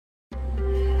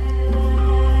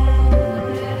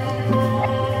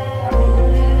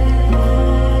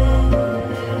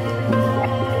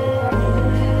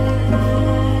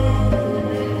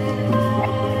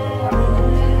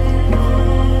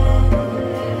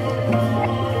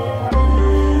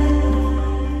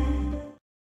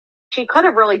she could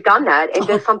have really done that and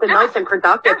did something nice and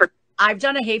productive. I've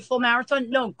done a hateful marathon.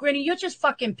 No, Granny, you're just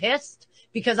fucking pissed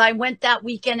because I went that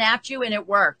weekend at you and it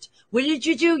worked. What did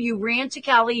you do? You ran to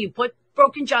Kelly, you put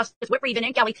Broken Justice, Whip Raven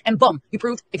and Kelly, and boom, you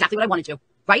proved exactly what I wanted to,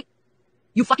 right?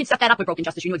 You fucking set that up with Broken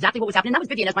Justice. You knew exactly what was happening. That was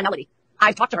Vivian as my melody.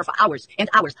 I've talked to her for hours and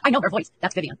hours. I know her voice.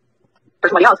 That's Vivian. For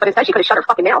somebody else, but instead she could have shut her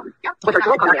fucking mouth with her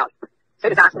girl coming out. So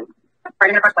disaster. Right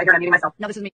in the first place, I'm muting myself. Now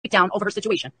this is me down over her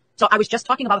situation. So I was just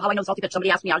talking about how I know salty bitch.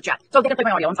 Somebody asked me out of chat. So they can play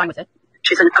my audio. I'm fine with it.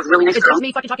 She's a really nice girl. Is this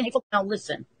me fucking talking hateful? Now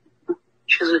listen.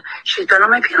 She's been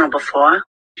on my panel before.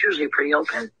 She's usually pretty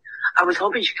open. I was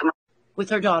hoping she'd come up with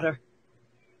her daughter.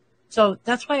 So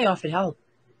that's why I offered help.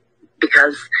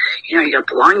 Because, you got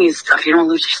belongings stuff. You don't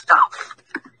lose your stuff.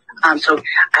 So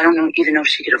I don't know, even know if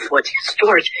she could afford to get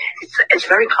storage. It's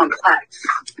very complex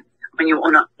when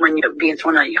you're being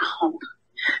thrown out of your home.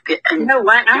 And you know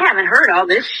what? I haven't heard all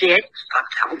this shit.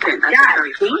 That's a very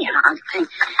hard thing.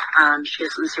 She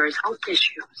has some serious health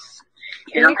issues.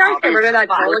 Can you guys get rid of that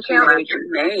troll account? It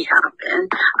may happen.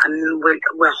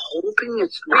 We're hoping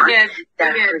it's not.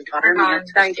 That her daughter may have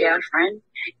to friend.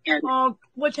 Oh,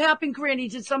 what happened, Granny?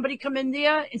 Did somebody come in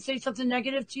there and say something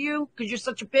negative to you because you're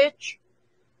such a bitch?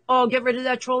 Oh, get rid of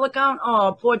that troll account?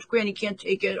 Oh, poor Granny can't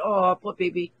take it. Oh, poor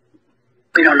baby.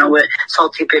 We don't know what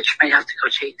salty bitch might have to go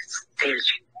stay at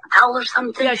hotel or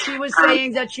something. Yeah, she was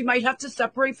saying that she might have to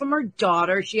separate from her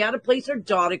daughter. She had a place her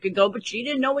daughter could go, but she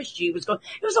didn't know where she was going.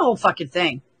 It was a whole fucking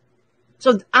thing.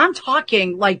 So I'm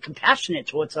talking like compassionate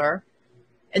towards her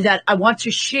and that I want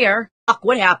to share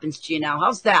what happens to you now.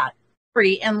 How's that?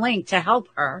 Free and link to help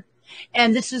her.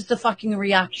 And this is the fucking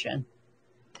reaction.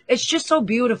 It's just so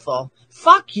beautiful.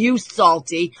 Fuck you,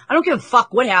 Salty. I don't give a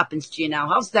fuck what happens to you now.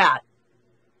 How's that?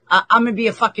 I'm going to be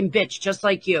a fucking bitch just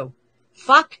like you.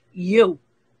 Fuck you.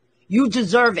 You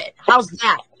deserve it. How's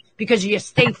that? Because of your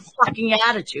stay fucking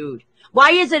attitude.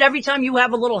 Why is it every time you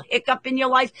have a little hiccup in your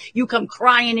life, you come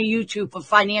crying to YouTube for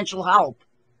financial help?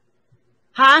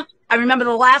 Huh? I remember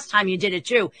the last time you did it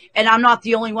too. And I'm not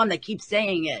the only one that keeps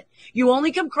saying it. You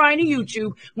only come crying to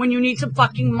YouTube when you need some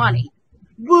fucking money.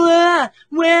 Blah,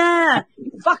 blah.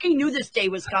 You fucking knew this day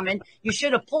was coming. You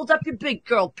should have pulled up your big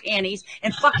girl panties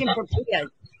and fucking prepared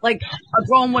like a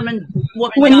grown woman.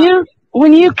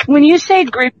 When you say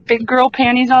big girl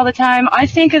panties all the time, I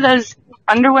think of those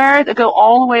underwear that go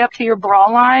all the way up to your bra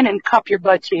line and cup your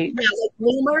butt cheeks. Yeah, like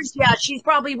bloomers. Yeah, she's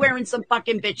probably wearing some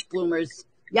fucking bitch bloomers.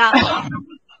 Yeah.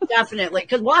 Definitely.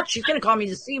 Because watch, she's going to call me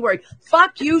the C word.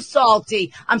 Fuck you,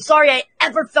 Salty. I'm sorry I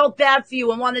ever felt bad for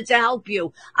you and wanted to help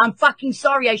you. I'm fucking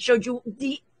sorry I showed you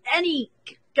any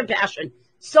compassion.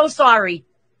 So sorry.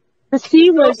 The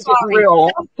C word is real.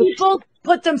 People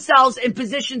put themselves in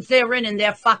positions they're in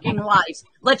their fucking lives.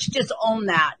 Let's just own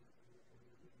that.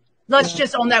 Let's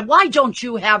just own that. Why don't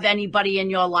you have anybody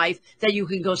in your life that you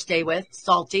can go stay with,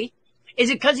 Salty? Is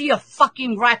it because of your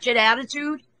fucking ratchet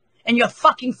attitude and your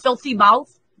fucking filthy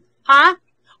mouth? Huh?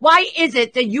 Why is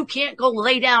it that you can't go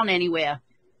lay down anywhere?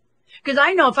 Because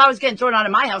I know if I was getting thrown out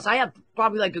of my house, I have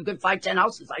probably like a good 5-10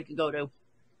 houses I could go to.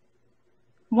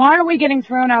 Why are we getting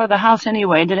thrown out of the house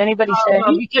anyway? Did anybody say?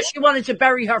 Because she wanted to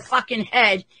bury her fucking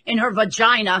head in her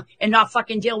vagina and not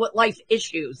fucking deal with life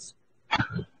issues.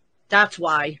 That's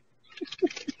why.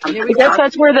 I guess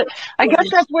that's where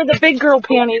the big girl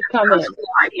panties come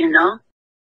in.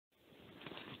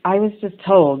 I was just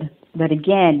told that,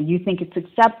 again, you think it's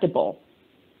acceptable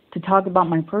to talk about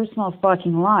my personal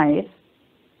fucking life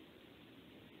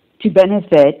to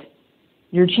benefit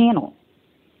your channel.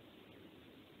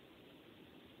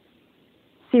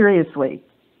 Seriously.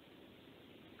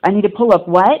 I need to pull up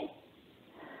what?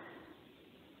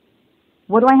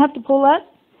 What do I have to pull up?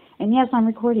 And yes, I'm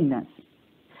recording this.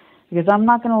 Because I'm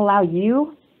not going to allow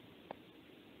you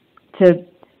to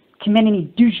commit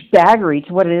any douchebaggery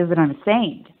to what it is that I'm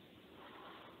saying.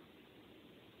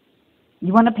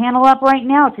 You want to panel up right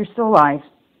now if you're still alive?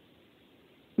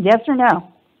 Yes or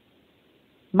no?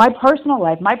 My personal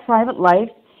life, my private life,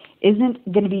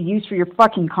 isn't going to be used for your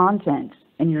fucking content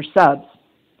and your subs.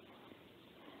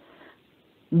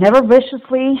 Never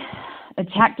viciously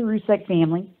attacked the Rusek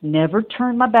family. Never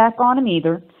turned my back on him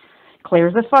either.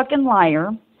 Claire's a fucking liar.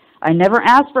 I never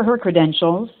asked for her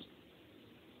credentials.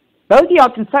 Both of y'all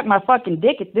can suck my fucking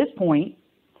dick at this point.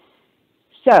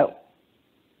 So,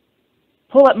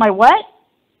 pull up my what?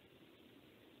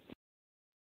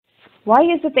 Why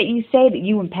is it that you say that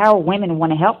you empower women and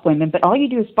want to help women, but all you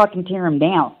do is fucking tear them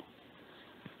down?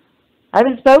 I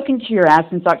haven't spoken to your ass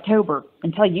since October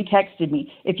until you texted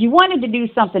me. If you wanted to do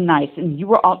something nice and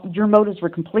your motives were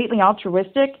completely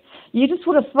altruistic, you just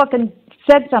would have fucking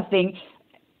said something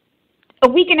a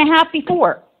week and a half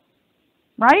before.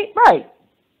 Right? Right.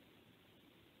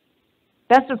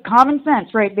 That's just common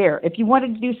sense right there. If you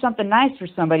wanted to do something nice for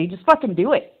somebody, just fucking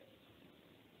do it.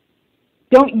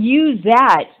 Don't use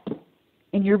that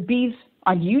in your beef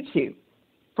on YouTube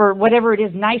for whatever it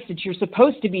is nice that you're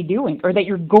supposed to be doing or that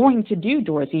you're going to do,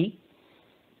 Dorothy.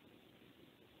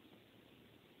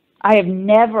 I have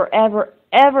never, ever,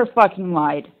 ever fucking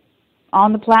lied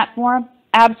on the platform.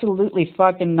 Absolutely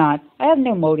fucking not. I have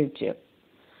no motive to.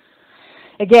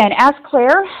 Again, ask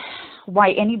Claire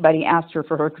why anybody asked her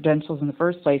for her credentials in the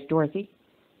first place, Dorothy.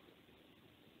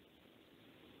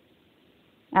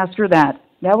 Ask her that.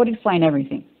 That would explain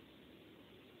everything.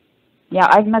 Yeah,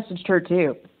 I've messaged her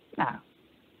too. Nah.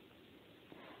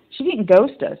 She didn't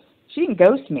ghost us. She didn't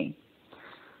ghost me.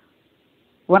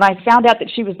 When I found out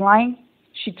that she was lying,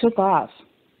 she took off.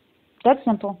 That's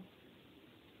simple.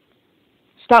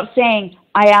 Stop saying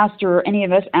I asked her or any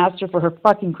of us asked her for her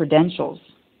fucking credentials.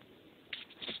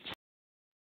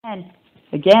 And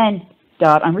again,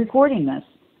 Dot, I'm recording this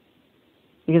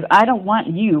because I don't want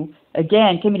you,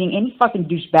 again, committing any fucking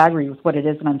douchebaggery with what it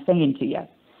is that I'm saying to you.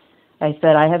 I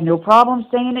said I have no problem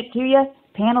saying it to you,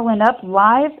 paneling up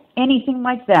live, anything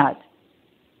like that.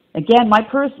 Again, my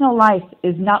personal life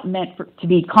is not meant to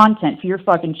be content for your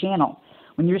fucking channel.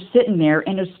 When you're sitting there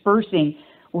interspersing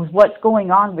with what's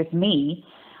going on with me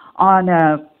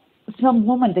on some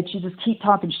woman that you just keep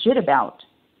talking shit about.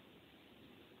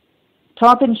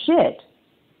 Talking shit.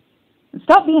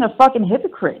 Stop being a fucking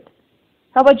hypocrite.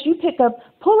 How about you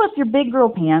pull up your big girl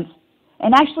pants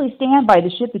and actually stand by the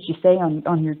shit that you say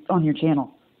on your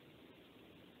channel.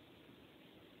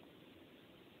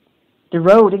 The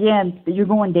road, again, that you're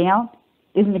going down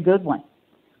isn't a good one.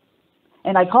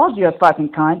 And I called you a fucking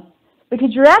cunt because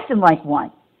you're acting like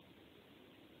one.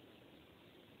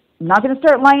 I'm not going to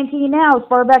start lying to you now as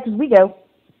far back as we go.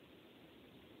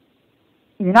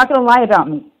 You're not going to lie about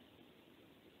me.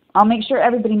 I'll make sure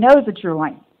everybody knows that you're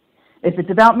lying. If it's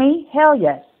about me, hell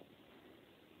yes.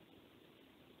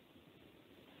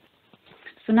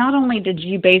 So not only did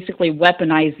you basically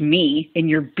weaponize me in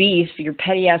your beef, your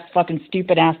petty-ass, fucking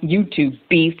stupid-ass YouTube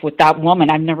beef with that woman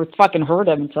I've never fucking heard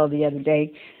of until the other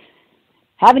day.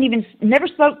 Never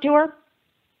spoke to her.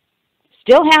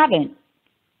 Still haven't.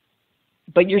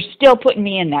 But you're still putting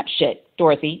me in that shit,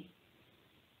 Dorothy.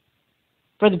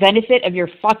 For the benefit of your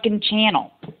fucking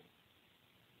channel.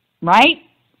 Right?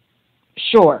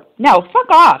 Sure. No, fuck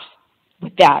off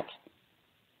with that.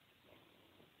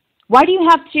 Why do you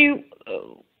have to...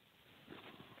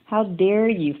 how dare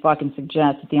you fucking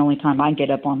suggest that the only time I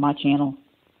get up on my channel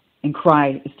and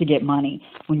cry is to get money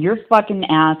when your fucking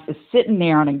ass is sitting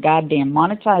there on a goddamn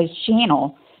monetized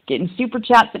channel getting super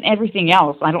chats and everything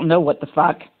else. I don't know what the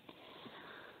fuck.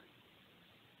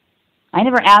 I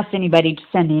never asked anybody to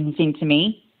send anything to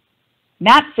me.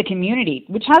 That's the community,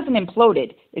 which hasn't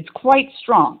imploded. It's quite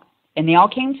strong. And they all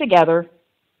came together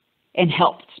and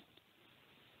helped.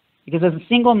 Because as a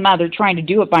single mother trying to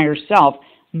do it by herself,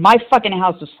 my fucking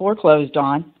house was foreclosed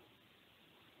on.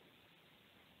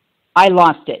 I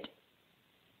lost it.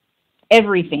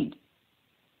 Everything.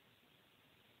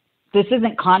 This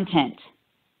isn't content.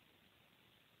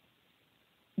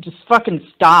 Just fucking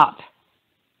stop.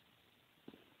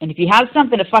 And if you have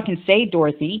something to fucking say,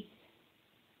 Dorothy,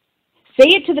 say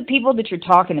it to the people that you're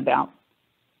talking about.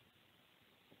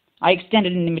 I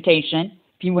extended an invitation.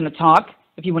 If you want to talk,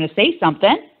 if you want to say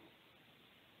something.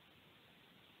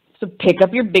 So pick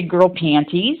up your big girl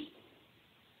panties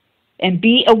and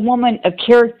be a woman of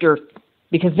character,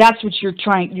 because that's what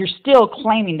you're still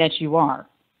claiming that you are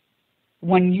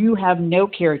when you have no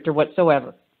character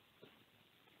whatsoever.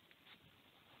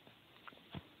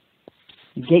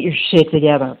 Get your shit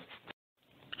together.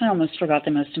 I almost forgot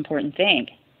the most important thing.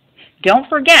 Don't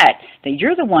forget that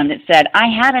you're the one that said I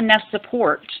had enough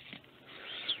support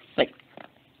like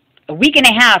a week and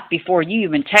a half before you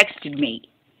even texted me.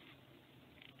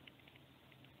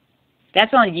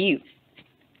 That's on you.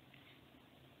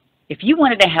 If you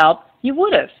wanted to help, you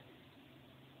would have.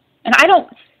 And I don't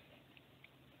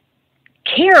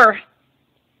care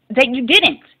that you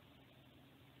didn't.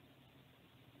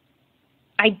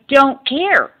 I don't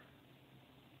care.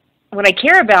 What I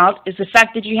care about is the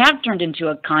fact that you have turned into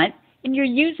a cunt and you're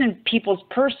using people's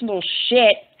personal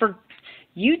shit for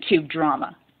YouTube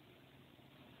drama.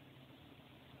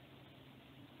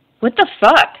 What the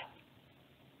fuck?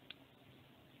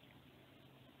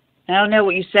 I don't know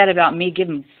what you said about me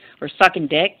giving or sucking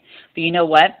dick, but you know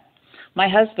what? My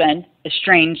husband, as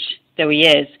strange though he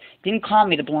is, didn't call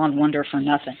me the blonde wonder for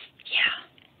nothing.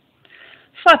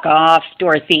 Yeah. Fuck off,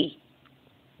 Dorothy.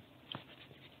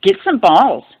 Get some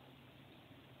balls.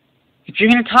 If you're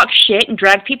going to talk shit and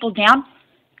drag people down,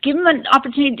 Give them an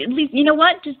opportunity to at least, you know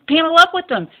what? Just panel up with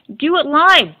them. Do it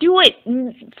live. Do it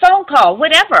phone call,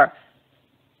 whatever.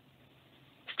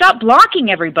 Stop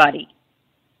blocking everybody.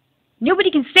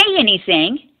 Nobody can say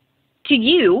anything to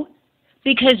you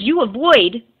because you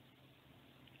avoid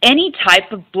any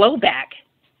type of blowback.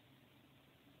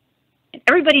 And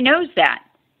everybody knows that.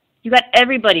 You got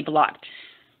everybody blocked.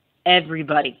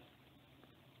 Everybody.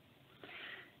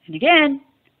 And again,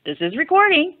 this is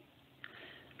recording.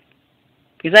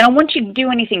 Because I don't want you to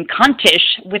do anything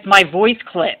cuntish with my voice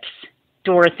clips,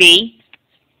 Dorothy.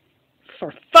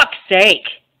 For fuck's sake.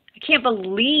 I can't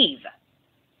believe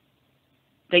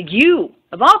that you,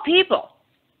 of all people,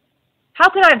 how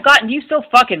could I have gotten you so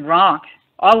fucking wrong?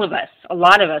 All of us, a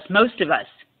lot of us, most of us.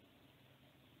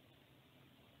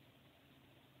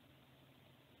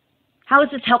 How is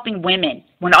this helping women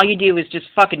when all you do is just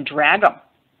fucking drag them?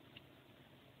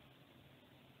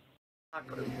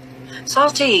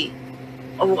 Salty,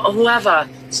 whoever,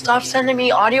 stop sending me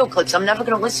audio clips. I'm never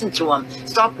going to listen to them.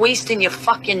 Stop wasting your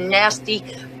fucking nasty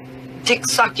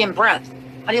dick-sucking breath.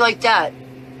 How do you like that?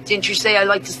 Didn't you say I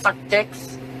like to suck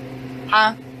dicks?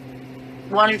 Huh?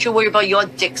 Why don't you worry about your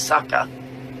dick sucker?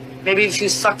 Maybe if you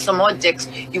suck some more dicks,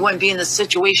 you wouldn't be in the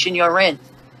situation you're in.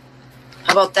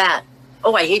 How about that?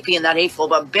 Oh, I hate being that hateful,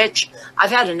 but bitch, I've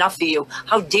had enough of you.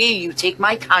 How dare you take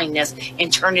my kindness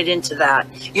and turn it into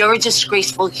that? You're a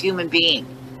disgraceful human being.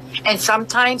 And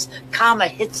sometimes karma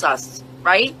hits us,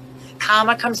 right?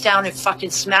 Karma comes down and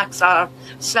fucking smacks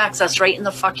us right in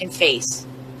the fucking face.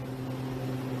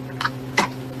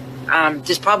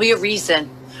 There's probably a reason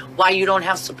why you don't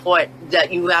have support,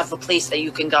 that you have a place that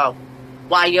you can go.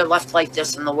 Why you're left like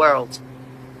this in the world.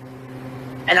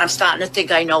 And I'm starting to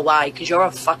think I know why, because you're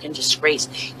a fucking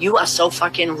disgrace. You are so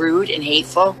fucking rude and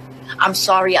hateful. I'm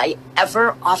sorry I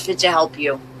ever offered to help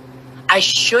you. I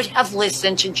should have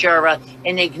listened to Jura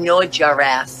and ignored your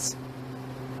ass.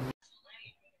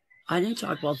 I didn't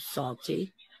talk about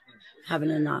Salty having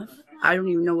enough. I don't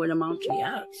even know what amount she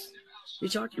has. What are you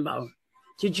talking about?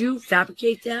 Did you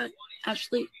fabricate that,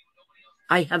 Ashley?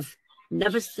 I have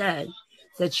never said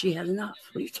that she had enough.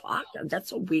 What are you talking about? That's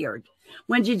so weird.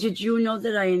 Wendy, did you know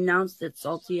that I announced that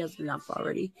Salty has enough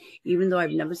already? Even though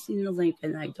I've never seen the link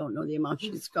and I don't know the amount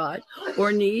she's got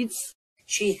or needs.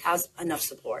 She has enough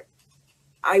support.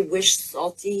 I wish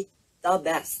Salty the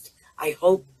best. I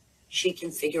hope she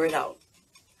can figure it out.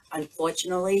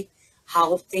 Unfortunately,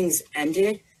 how things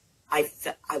ended, I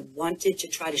wanted to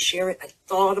try to share it. I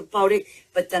thought about it,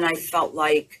 but then I felt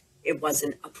like it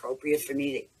wasn't appropriate for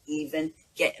me to even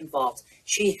get involved.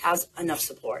 She has enough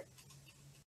support.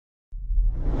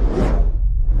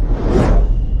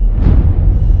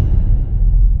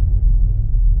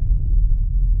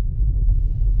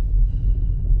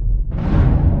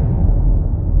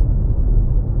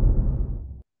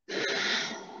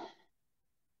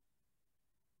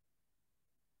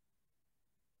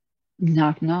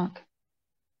 Knock, knock.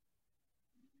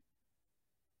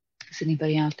 Is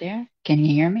anybody out there? Can you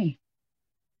hear me?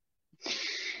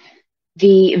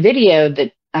 The video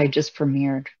that I just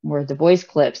premiered were the voice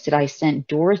clips that I sent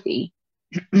Dorothy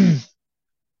a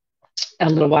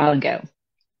little while ago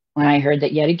when I heard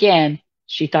that yet again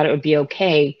she thought it would be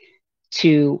okay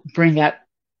to bring up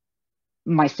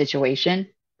my situation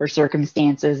or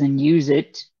circumstances and use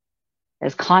it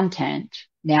as content.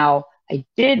 Now, I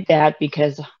did that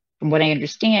because from what I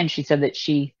understand, she said that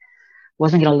she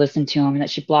wasn't going to listen to him and that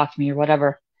she blocked me or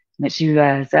whatever, and that she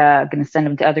was going to send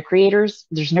them to other creators.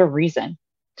 There's no reason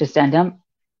to send them.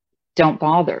 Don't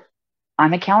bother.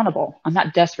 I'm accountable. I'm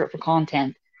not desperate for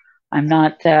content. I'm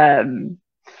not, I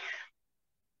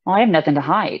have nothing to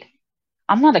hide.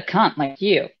 I'm not a cunt like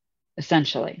you,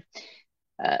 essentially.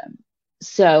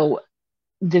 So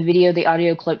the video, the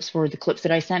audio clips were the clips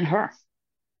that I sent her.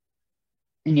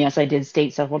 And yes, I did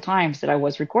state several times that I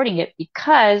was recording it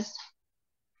because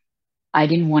I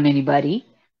didn't want anybody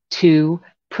to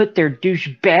put their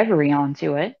douchebaggery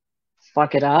onto it,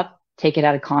 fuck it up, take it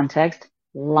out of context,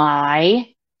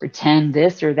 lie, pretend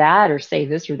this or that, or say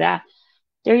this or that.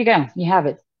 There you go. You have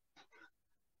it.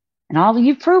 And all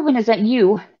you've proven is that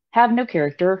you have no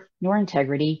character, nor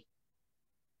integrity,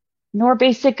 nor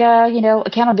basic,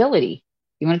 accountability.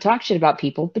 You want to talk shit about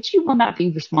people, but you will not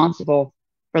be responsible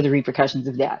for the repercussions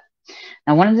of that.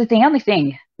 Now, only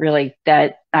thing really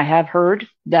that I have heard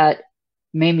that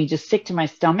made me just sick to my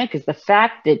stomach is the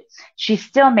fact that she's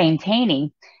still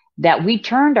maintaining that we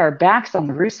turned our backs on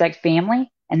the Rusek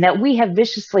family and that we have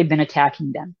viciously been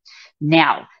attacking them.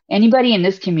 Now, anybody in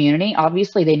this community,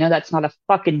 obviously they know that's not a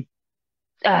fucking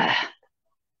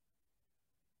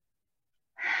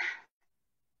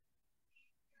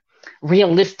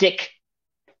realistic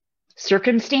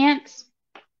circumstance.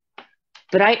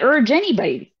 But I urge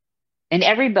anybody and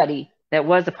everybody that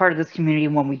was a part of this community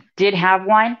when we did have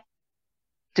one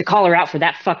to call her out for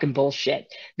that fucking bullshit.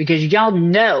 Because y'all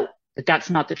know that that's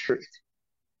not the truth.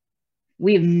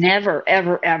 We've never,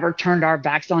 ever, ever turned our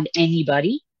backs on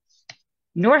anybody,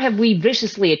 nor have we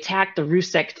viciously attacked the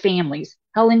Rusek families.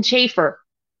 Helen Schaefer,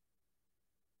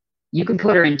 you can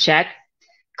put her in check.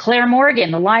 Claire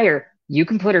Morgan, the liar, you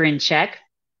can put her in check.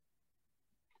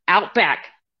 Outback,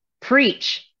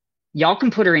 Preach, y'all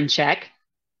can put her in check.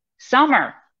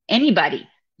 Summer, anybody,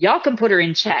 y'all can put her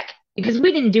in check because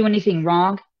we didn't do anything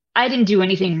wrong. I didn't do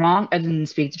anything wrong other than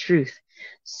speak the truth.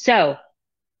 So,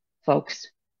 folks,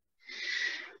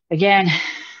 again,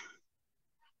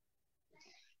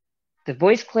 the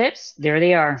voice clips, there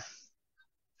they are.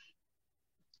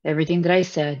 Everything that I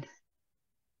said.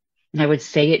 And I would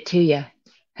say it to you,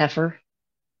 heifer,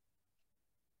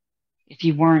 if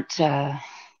you weren't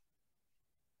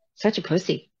such a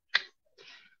pussy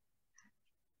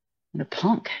and a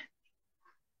punk.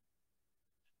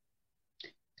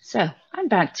 So I'm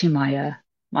back to my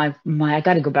I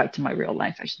got to go back to my real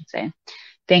life, I should say.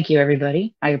 Thank you,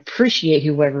 everybody. I appreciate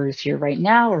whoever is here right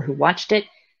now or who watched it.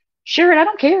 Sure, I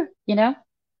don't care. You know,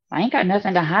 I ain't got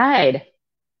nothing to hide.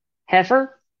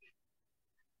 Heifer,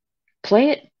 play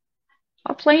it.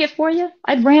 I'll play it for you.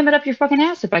 I'd ram it up your fucking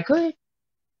ass if I could.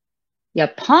 You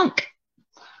punk.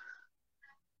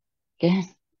 Yeah.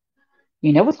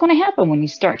 You know what's going to happen when you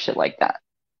start shit like that.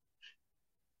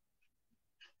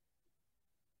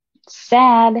 It's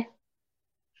sad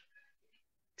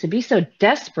to be so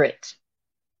desperate.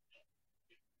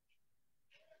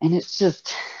 And it's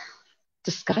just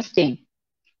disgusting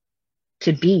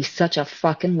to be such a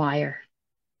fucking liar.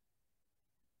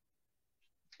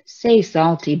 Say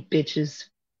salty bitches.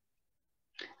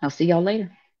 I'll see y'all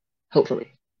later.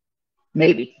 Hopefully.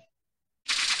 Maybe.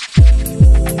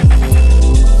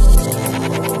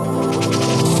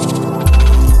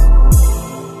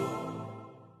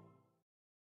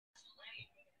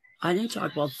 I didn't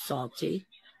talk about salty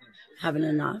having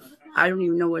enough. I don't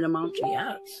even know what amount she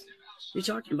has. What are you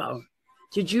talking about?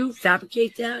 Did you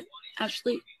fabricate that,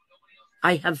 Ashley?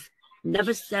 I have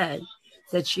never said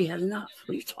that she had enough.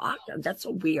 What are you talking about? That's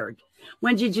so weird.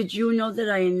 When did you know that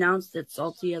I announced that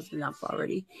Salty has enough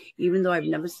already? Even though I've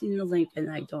never seen the link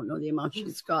and I don't know the amount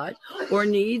she's got or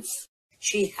needs.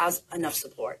 She has enough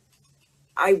support.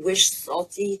 I wish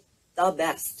Salty the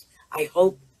best. I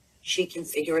hope she can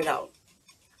figure it out.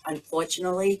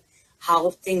 Unfortunately, how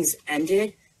things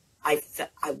ended, I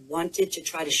wanted to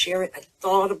try to share it. I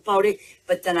thought about it,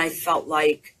 but then I felt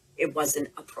like it wasn't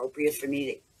appropriate for me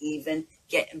to even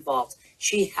get involved.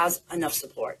 She has enough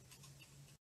support.